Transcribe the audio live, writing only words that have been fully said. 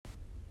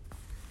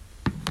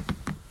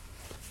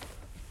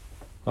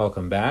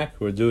Welcome back.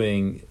 We're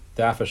doing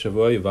Daf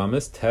HaShavua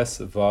Yavamis Tes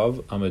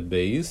Vav Amud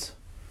Beis,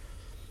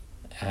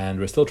 and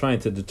we're still trying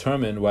to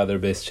determine whether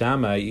Beis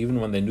Shammai,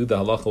 even when they knew the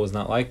halacha was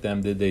not like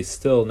them, did they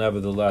still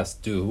nevertheless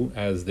do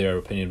as their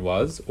opinion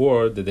was,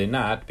 or did they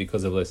not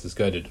because of Leis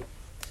Guided?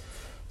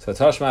 So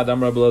Tashma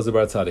Adam Rabbi Elazar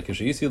Bar Tzadik.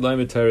 Kishiyisi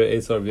Laimid Torah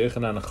Eitzar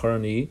V'Yechanan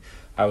Acharni.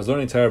 I was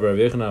learning Torah Bar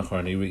V'Yechanan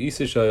Acharni.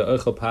 Re'isi Shaya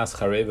Eichel Pas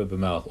Chareva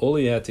B'Melech. All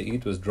he had to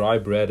eat was dry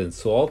bread and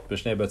salt.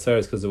 B'Shnei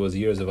Batzeres, because it was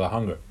years of a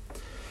hunger.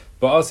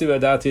 Ba'asi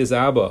V'Adati is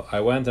Abba.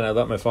 I went and I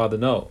let my father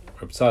know.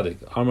 Rabbi Tzadik.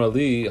 Amar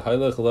Li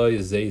Hailech Lo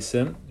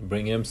Yizeisim.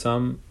 Bring him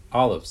some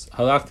olives.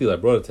 Halachti I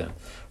brought it to him.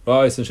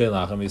 Ra'is and Shein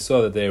Lachem. He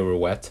saw that they were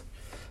wet.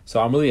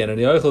 So Amar Li Enani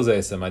Eichel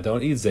Zeisim. I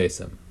don't eat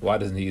Zeisim. Why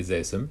doesn't he eat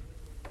Zeisim?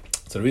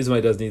 So the reason why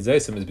he doesn't eat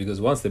Zeisim is because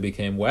once they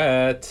became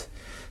wet,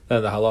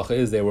 then the halacha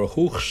is they were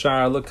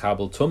huchshar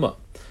lekabel tuma.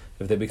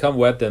 If they become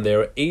wet, then they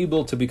are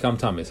able to become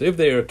tummy. So if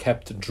they are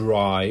kept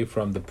dry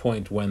from the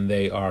point when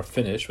they are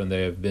finished, when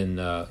they have been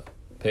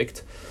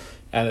picked,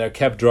 and they're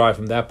kept dry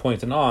from that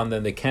point and on,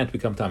 then they can't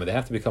become tummy. They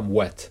have to become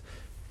wet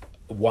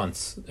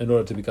once in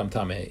order to become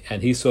tummy.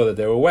 And he saw that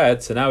they were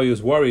wet, so now he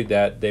was worried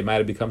that they might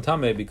have become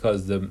tummy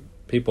because the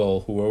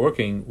people who were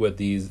working with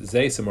these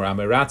zeisim were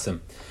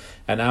amiratzim.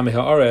 And Ami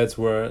Ha'aretz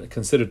were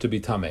considered to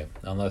be tameh,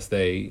 unless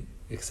they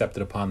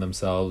accepted upon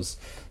themselves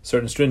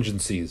certain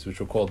stringencies, which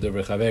were called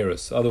divrei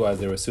chaverus. Otherwise,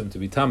 they were assumed to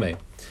be tameh.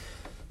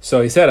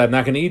 So he said, I'm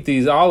not going to eat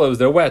these olives,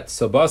 they're wet.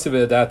 So Basi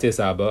v'adatis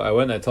Abba, I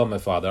went and I told my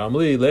father,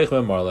 Amli lech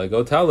v'marla,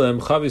 go tell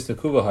him, chavis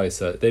nekuva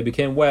haisa. They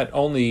became wet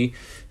only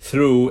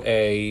through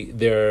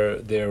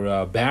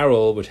their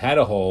barrel, which had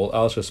a hole,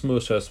 al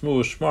shasmush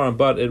shmarim,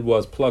 but it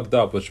was plugged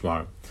up with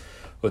shmarim.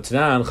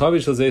 Utnan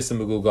chavis shel zeisim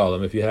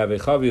megulgalim. If you have a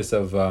chavis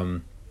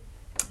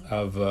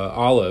of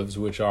olives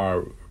which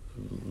are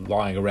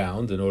lying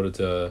around in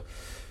order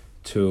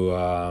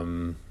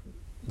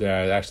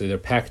they're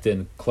packed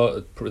in,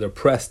 they're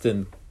pressed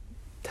in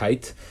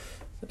tight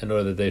in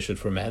order that they should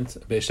ferment.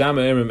 If you don't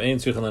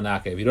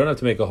have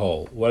to make a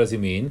hole, what does he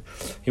mean?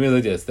 He means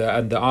like this: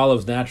 the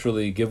olives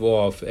naturally give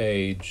off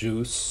a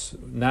juice,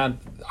 not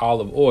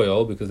olive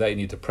oil, because that you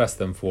need to press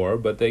them for,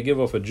 but they give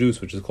off a juice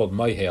which is called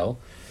mayhel.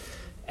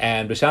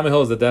 And B'Shamai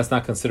holds that that's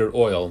not considered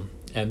oil,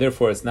 and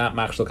therefore it's not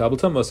machshel kabel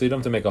tumah, so you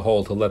don't have to make a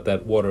hole to let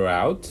that water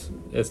out.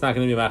 It's not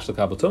going to be machshel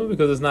kabel tumah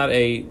because it's not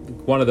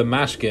one of the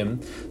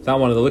mashkim, it's not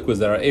one of the liquids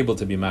that are able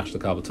to be machshel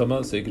kabel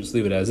tumah, so you can just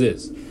leave it as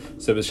is.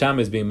 So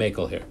B'Shamai is being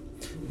makel here.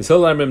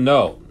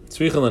 No.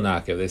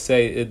 They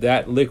say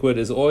that liquid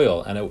is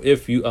oil, and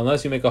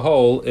unless you make a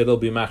hole, it'll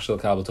be machshel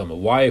kabel tumah.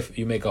 Why, if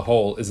you make a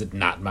hole, is it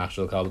not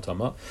machshel kabel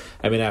tumah?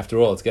 I mean, after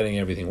all, it's getting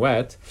everything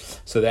wet.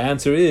 So the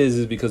answer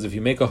is because if you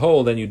make a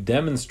hole, then you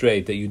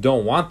demonstrate that you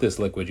don't want this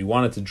liquid, you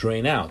want it to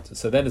drain out.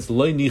 So then it's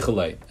loy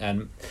nichalei,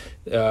 and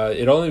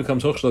it only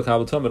becomes huchshel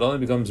kabel tumah. It only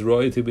becomes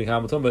roy to be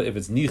kabel tumah if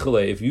it's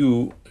nichalei. If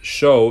you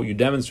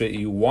demonstrate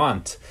you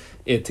want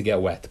it to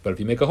get wet. But if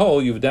you make a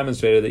hole, you've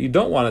demonstrated that you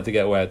don't want it to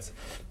get wet,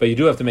 but you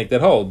do have to make that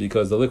hole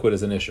because the liquid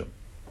is an issue.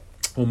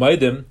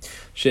 That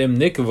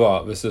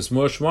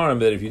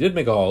if you did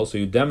make a hole, so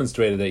you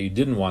demonstrated that you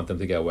didn't want them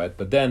to get wet,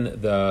 but then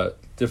the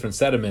different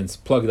sediments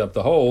plugged up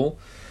the hole,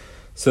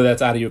 so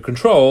that's out of your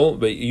control,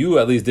 but you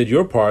at least did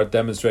your part,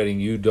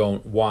 demonstrating you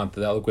don't want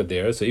that liquid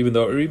there. So even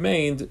though it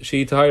remained, it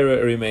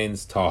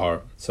remains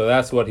tahar. So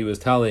that's what he was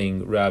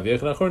telling Rav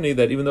Yechanan Acharni,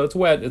 that even though it's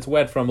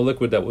wet from a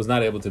liquid that was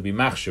not able to be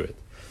machshurit.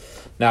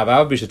 Now, even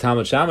though Rav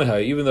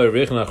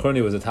Yechanan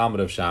Acharni was a Talmud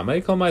of Shammai,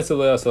 he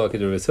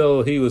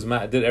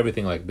did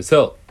everything like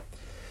Basil.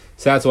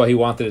 So that's why he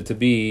wanted it to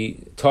be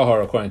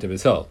tahar according to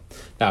Basil.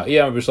 Now,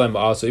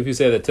 also, if you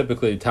say that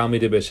typically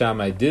Talmidei Beis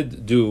Shammai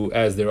did do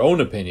as their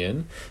own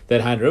opinion,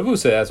 then Hein Rav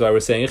Usa, that's why we're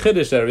saying in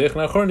Chiddush that Rav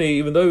Yechanan Acharni,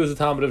 even though he was a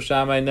Talmud of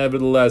Shammai,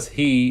 nevertheless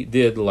he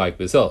did like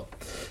Basil.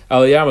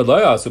 But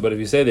if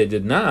you say they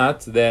did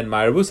not, then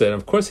my Rav Usa, and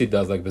of course he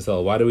does like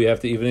Basil. Why do we have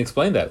to even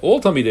explain that? All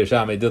Talmidei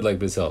Shammai did like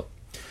Basil.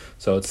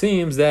 So it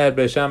seems that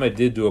Beis Shammai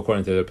did do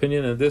according to their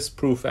opinion, and this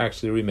proof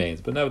actually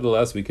remains. But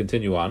nevertheless, we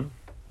continue on.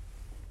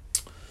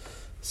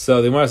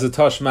 So the Gemara says,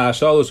 Tashma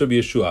Shalosh Rabbi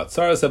Yeshua.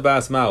 Tzaras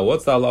Abbas Mao.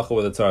 What's the halacha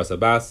with the Tzaras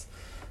Abbas?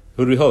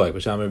 Who do we hold like?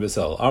 Beis Shammai or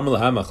Basil? Amar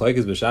Lahem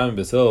Machlekes Beis Shammai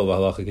Basil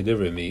v'halacha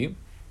kedivrei mi.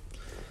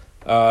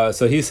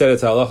 So he said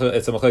it's a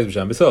machlekes Beis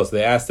Shammai Basil. So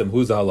they asked him,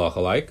 who's the halacha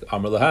like?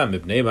 Amar Lahem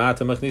Ibnei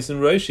Ma'ata Machnisin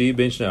Roshi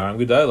Ben Shnei Harim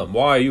Gedalim.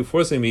 Why are you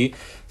forcing me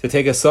to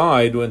take a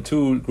side when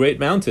two great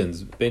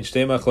mountains, Ben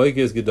Shnei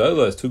Machlekes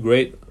Gedalim, two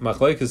great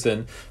machlekes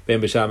in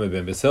Ben Beis Shammai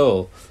Ben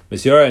Basil,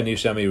 Misyara and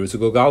Yishami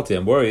Rusugo Galti?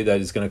 I'm worried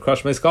that it's going to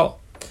crush my skull.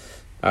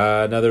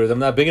 In other words, I'm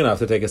not big enough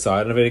to take a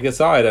side, and if I take a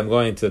side, I'm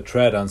going to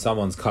tread on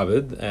someone's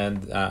kavod,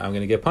 and I'm going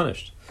to get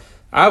punished.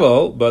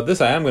 But this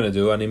I am going to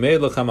do. I'm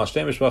going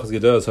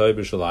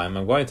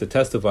to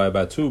testify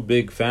about two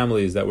big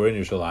families that were in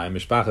Yerushalayim,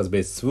 Mishpachas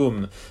Beis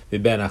Tzvum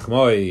miben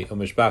Achmoi and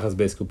Mishpachas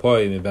Beis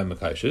Kupoi miben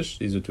Mekaishish.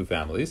 These are two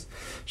families.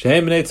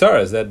 Shehem b'nei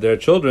Tzaris, that their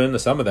children,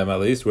 some of them at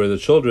least, were the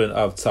children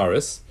of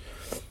Tzaris.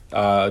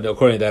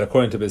 According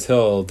to Beis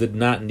Hill, did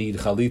not need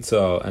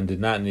chalitza and did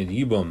not need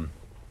yibum.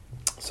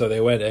 So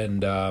they went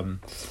and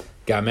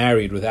got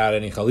married without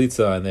any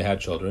chalitza and they had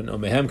children.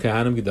 Umehem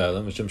kahanim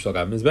gedolim mishum shel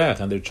gav mizbeach,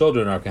 and their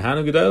children are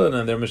kahanim gedolim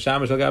and they're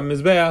misham shel gav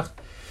mizbeach.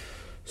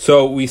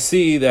 So we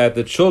see that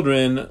the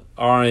children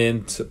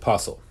aren't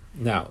puzzle.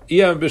 Now, if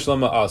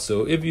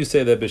you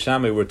say that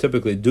Bishamai were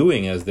typically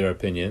doing as their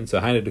opinion, so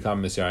Hainu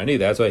Dekam Misyarani,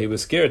 that's why he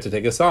was scared to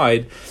take a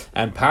side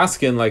and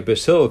paskin like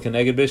Bishil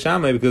Keneged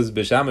Bishamai, because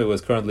Bishamai was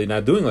currently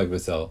not doing like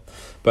Bishil.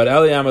 But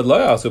Eli Ahmed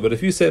Loy also, but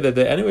if you say that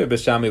anyway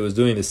Bishamai was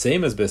doing the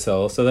same as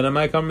Bishil, so then it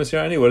might come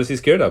Misyarani. What is he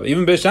scared of?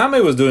 Even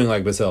Bishamai was doing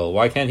like Bishil.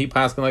 Why can't he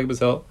paskin like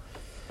Bishil?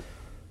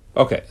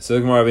 Okay, so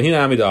the Gemara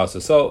Vahina Amid also.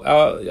 So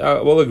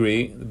we'll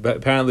agree.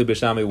 Apparently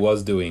Bishamai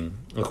was doing,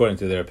 according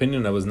to their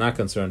opinion. I was not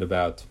concerned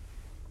about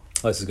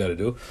less he's got to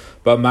do.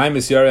 But my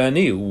Misyara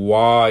Ani,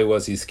 why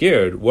was he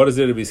scared? What is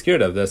there to be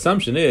scared of? The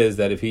assumption is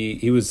that if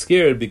he was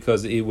scared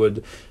because he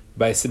would,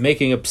 by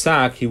making a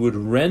psak, he would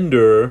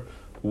render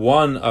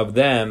one of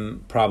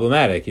them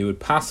problematic. He would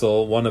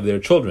passel one of their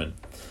children.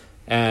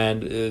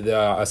 And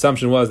the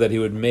assumption was that he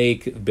would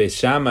make Beis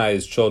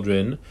Shammai's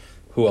children,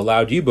 who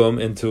allowed Yibum,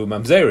 into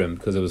Mamzerim,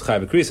 because it was Chai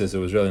B'Krisis, it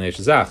was really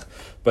Neshazach.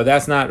 But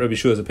that's not Rabbi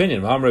Yeshua's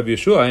opinion. Rabbi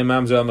Yeshua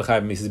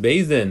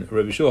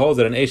holds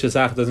that an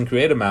Eshazach doesn't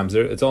create a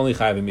Mamzer, it's only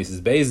Chai B'Mises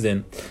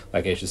Bezdin,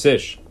 like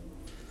Eshasish.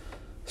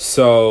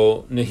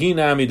 So,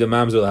 Nehinami de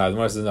Mamzer Lahav.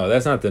 The says, no,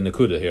 that's not the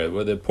Nakuda here.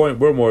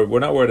 We're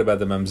not worried about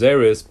the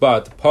Mamzeris,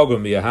 but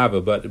Pogum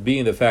B'Yahava, but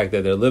being the fact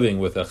that they're living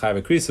with a Chai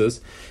B'Krisis,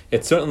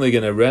 it's certainly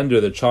going to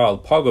render the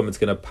child Pogum, it's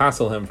going to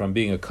passel him from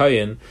being a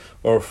Kayin,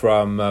 or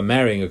from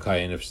marrying a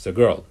Kayin if she's a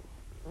girl.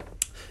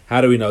 How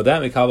do we know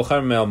that?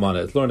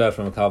 It's learned out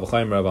from a Kal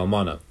V'Chaimer of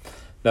Almana.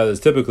 Now,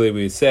 there's typically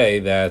we say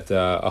that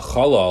a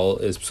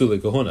Chalal is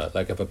Psuli Kahuna.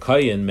 Like if a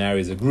Kayin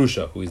marries a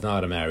Grusha, who he's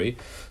not to marry,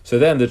 so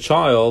then the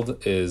child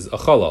is a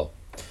Chalal.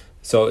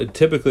 So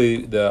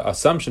typically the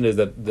assumption is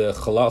that the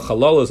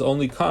Chalalas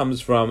only comes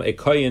from a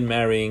Kayin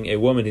marrying a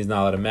woman he's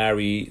not allowed to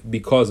marry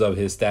because of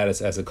his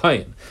status as a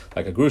Kayin.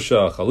 Like a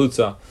Grusha, a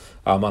Chalutza,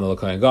 Almana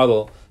L'Kayin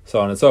Gadol, so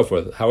on and so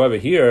forth. However,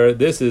 here,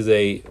 this is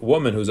a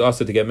woman who's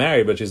also to get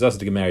married, but she's also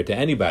to get married to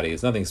anybody.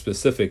 It's nothing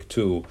specific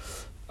to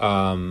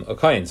a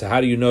kain. So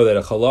how do you know that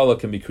a halala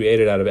can be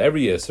created out of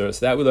every yisur?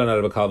 So that we learn out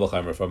of a Kal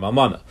V'Chaimer from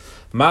Almana.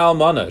 Ma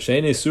Almana,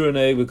 she'eni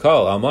surene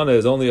v'kal. Almana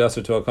is only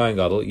usher to a kain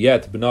gadol,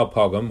 yet b'na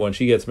pagam, when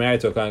she gets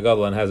married to a kain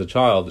gadol and has a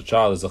child, the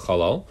child is a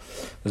halal.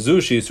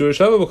 Zushi sur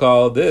shava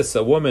v'kal, this,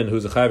 a woman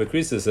who's a chai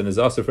v'krisis and is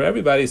usher for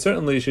everybody,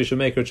 certainly she should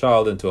make her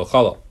child into a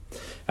halal.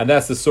 And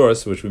that's the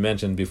source, which we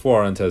mentioned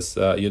before, and Tes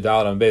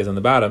Yudal and Beis on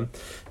the bottom,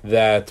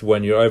 that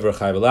when you're over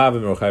Chai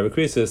V'Lavim or Chai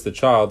V'Krisis, the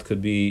child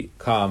could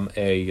become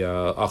a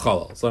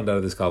chalal. It's learned out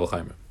of this Kal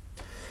V'Chaimer.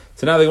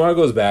 So now the Gemara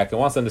goes back and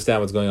wants to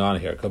understand what's going on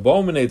here.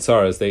 Kabom B'nei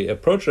Tzaras, they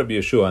approach Rabbi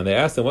Yeshua and they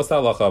ask him, what's the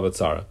halacha of a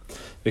tzara?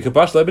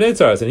 V'kapash B'nei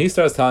Tzaras, and he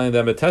starts telling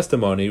them a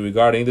testimony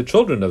regarding the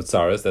children of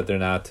Tzaras, that they're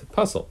not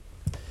puzzle.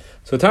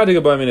 So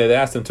they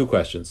asked him two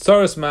questions.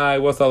 Tzaras mai,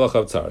 what's the halacha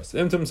of tzaras?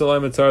 Imtum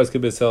salayim tzaras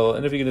k'besil,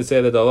 and if you're going to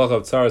say that the halacha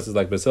of tzaras is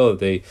like besil,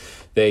 that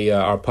they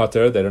are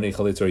pater, they don't need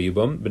chalitz or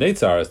yibum, b'nei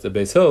tzaras, the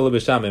besil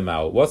l'b'shamei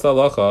mao. What's the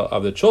halacha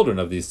of the children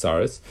of these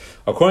tzaras?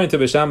 According to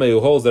Bishamei,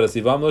 who holds that a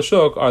sivam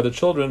l'shuk, are the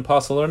children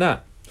pasul or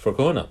not for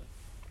kahuna?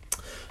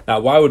 Now,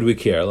 why would we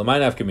care?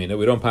 L'mayin afkamina,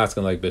 we don't pass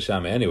on like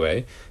Bishamei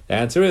anyway. The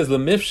answer is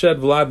l'mifshed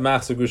v'lad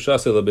machzer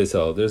grushase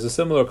l'besil. There's a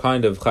similar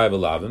kind of chai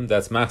v'lavim,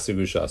 that's machzer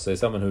grushase,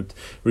 someone who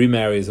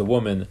remarries a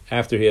woman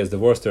after he has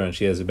divorced her and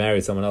she has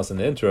married someone else in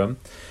the interim.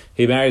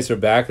 He marries her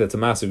back, that's a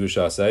machzer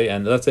grushase,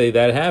 and let's say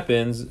that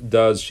happens,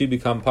 does she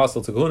become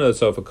pasul to kahuna?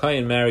 So if a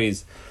kayin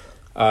marries,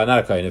 not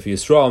a kayin, if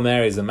Yisrael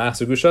marries a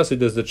machzer grushase,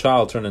 does the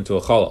child turn into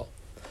a chalal?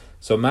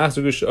 So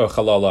Master Gush or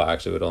Chalala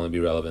actually would only be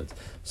relevant.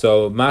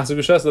 So Master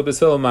Gushas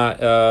Lebisil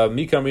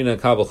Mikamrina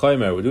Kal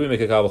V'Chaimer. Do we make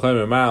a Kal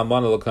V'Chaimer? Ma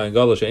Almana L'Kayin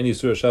Gadol She'eni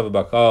Surah Shava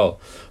Bakal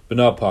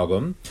B'na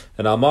Pagum.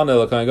 And Almana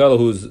L'Kayin Gadol,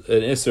 who's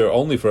an Isser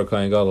only for a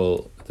Kayin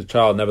Gadol, the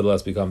child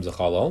nevertheless becomes a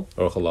Chalal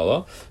or a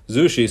Chalala.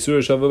 Zushi Surah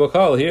Shava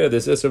Bakal. Here,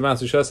 this Isser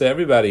Master Gushasa,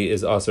 everybody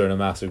is Asr in a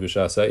Master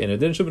Gushasa. In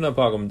addition to B'na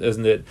Pagum,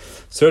 isn't it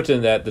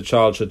certain that the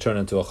child should turn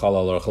into a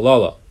Chalal or a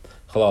Chalala?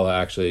 Chalala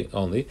actually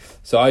only.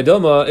 So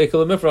Aidilma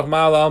Ikala Mifrach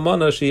Ma'ala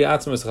Almana she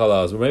Atzmas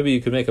Chalal. Or maybe you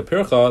could make a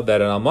pircha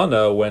that an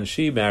Almana, when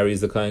she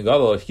marries the Kayin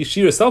Gadol,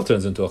 she herself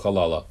turns into a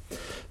Chalala.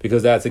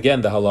 Because that's again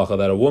the halacha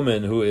that a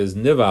woman who is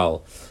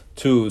nival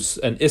to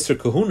an Isser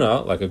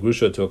Kahuna, like a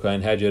Grusha to a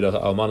Kayin Hajid,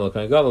 Almana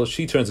Kayin Gadol,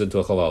 she turns into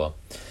a Chalala.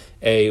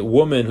 A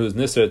woman who's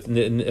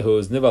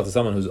nival to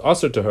someone who's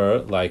usher to her,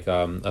 like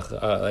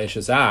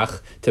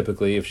Eshazach,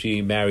 typically if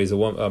she marries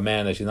a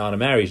man that she's not to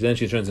marry, then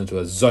she turns into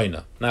a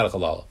Zoina, not a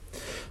Chalala.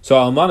 So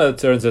Almana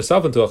turns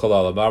herself into a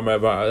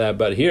Chalala,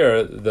 but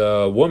here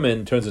the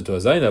woman turns into a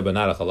Zaina, but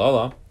not a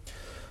Chalala.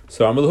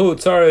 So Amalhu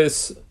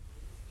Tzaris,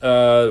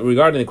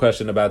 regarding the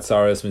question about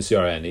Tzaris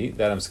Misyarani,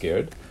 that I'm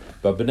scared.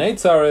 But B'nei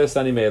Tzaris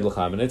Ani Meid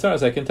L'cham. B'nei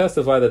Tzaris, I can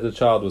testify that the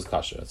child was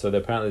kosher. So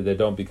apparently they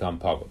don't become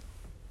pagod.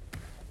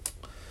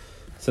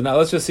 So now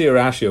let's just see a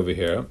Rashi over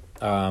here.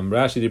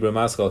 Rashi Dibra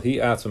Maskal, he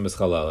asks from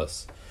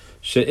Mischalelis.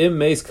 She'im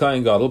meis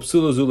kain gadol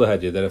psula zula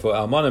hedya, that if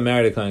almana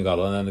married a kain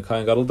gadol and then the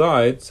kain gadol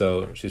died,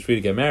 so she's free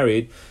to get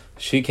married,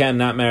 she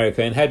cannot marry a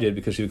kain hedya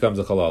because she becomes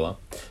a chalala.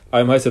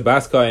 I'm haisa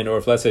bas kain, or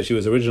if let's say she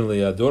was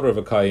originally a daughter of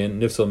a kain,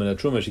 nifsal min a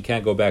truma, she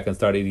can't go back and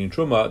start eating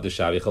truma. The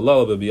shavi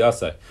chalala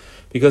b'biyasai,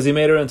 because he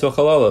made her into a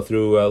chalala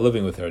through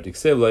living with her.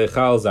 Tiksiv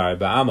leichal zar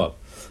ba'amav,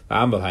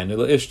 ba'amav hainu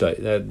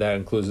le'ishtai. That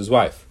includes his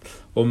wife.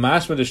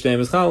 Umashma d'shteim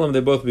is chalam. They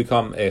both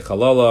become a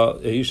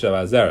chalala, a isha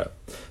v'azera.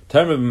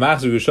 A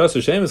master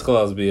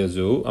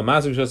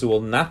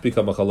will not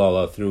become a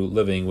chalala through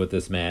living with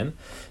this man.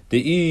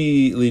 If,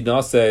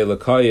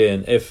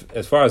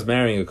 as far as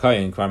marrying a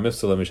kayin, kvar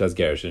mifsala mishas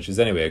gerushin, she's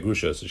anyway a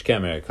grusha, so she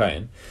can't marry a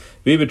kayin.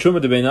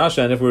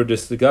 And if we're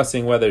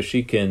discussing whether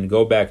she can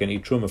go back and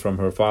eat truma from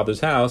her father's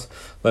house,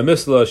 la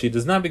mifsala, she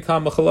does not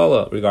become a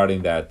chalala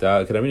regarding that.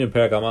 That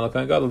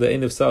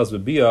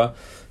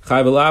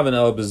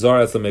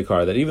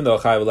even though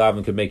chayv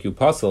lavin could make you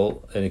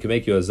puzzle and it can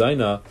make you a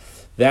zaina,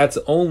 that's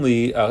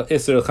only a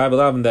Isser Chayv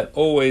Lavin that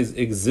always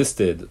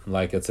existed,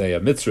 like it's a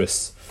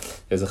mitzris,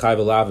 is a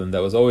Chayv Lavin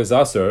that was always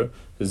Aser.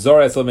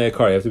 Zor Etzel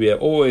Meikar, you have to be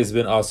always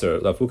been Aser.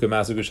 Lafuke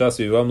Masu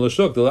Gushasi Yivam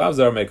L'Shuk, the Lav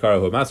Zar Meikar,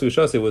 who Masu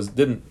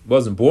Gushasi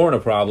wasn't born a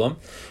problem,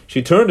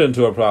 she turned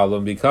into a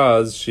problem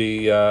because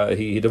he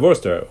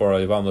divorced her, or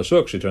Yivam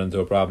L'Shuk, she turned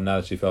into a problem now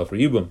that she fell for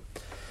Yibum.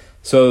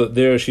 So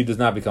there she does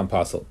not become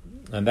Pasul.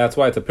 And that's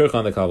why it's a Pircha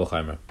on the Kal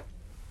V'chaimer.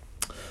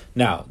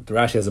 Now, the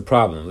Rashi has a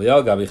problem.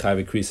 Earlier we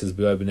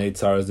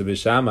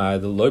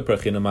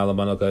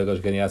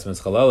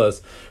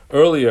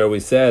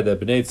said that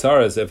B'nai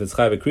Tzaras, if it's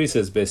Chayv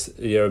Krisis,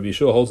 Rabbi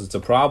Yeshua holds it's a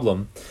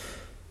problem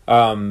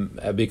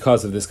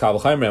because of this Kal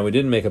V'chaimer, and we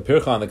didn't make a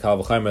Pircha on the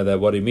Kal V'chaimer that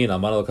what do you mean?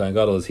 Alman Kain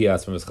Gadol is he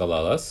asked from his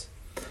Chalalas.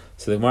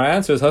 So the Gemara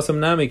answers, Hasam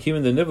Nami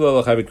Kimin the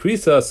Nivla Chayv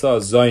Krisa saw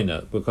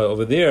Zaina, because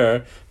over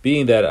there,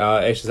 being that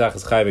Eshazach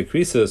is Chayv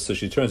Krisa, so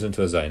she turns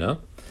into a Zaina.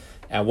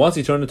 And once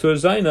he turned into a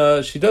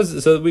Zaina, she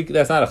does so.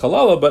 That's not a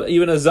halala, but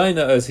even a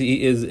Zaina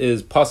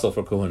is puzzle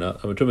for kahuna.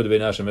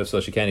 If so,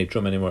 she can't eat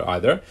truma anymore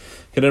either.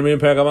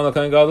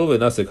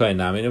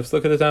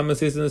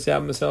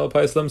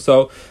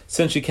 So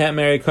since she can't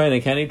marry kain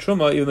and can't eat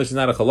truma, even though she's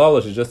not a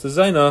halala, she's just a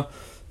Zaina.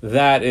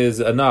 That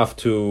is enough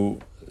to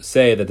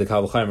say that the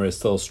Kal V'chaimer is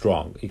still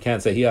strong. You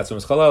can't say he has some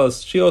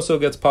halalas. She also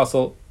gets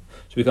puzzle.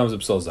 She becomes a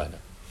psul Zaina.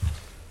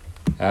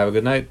 Have a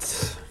good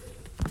night.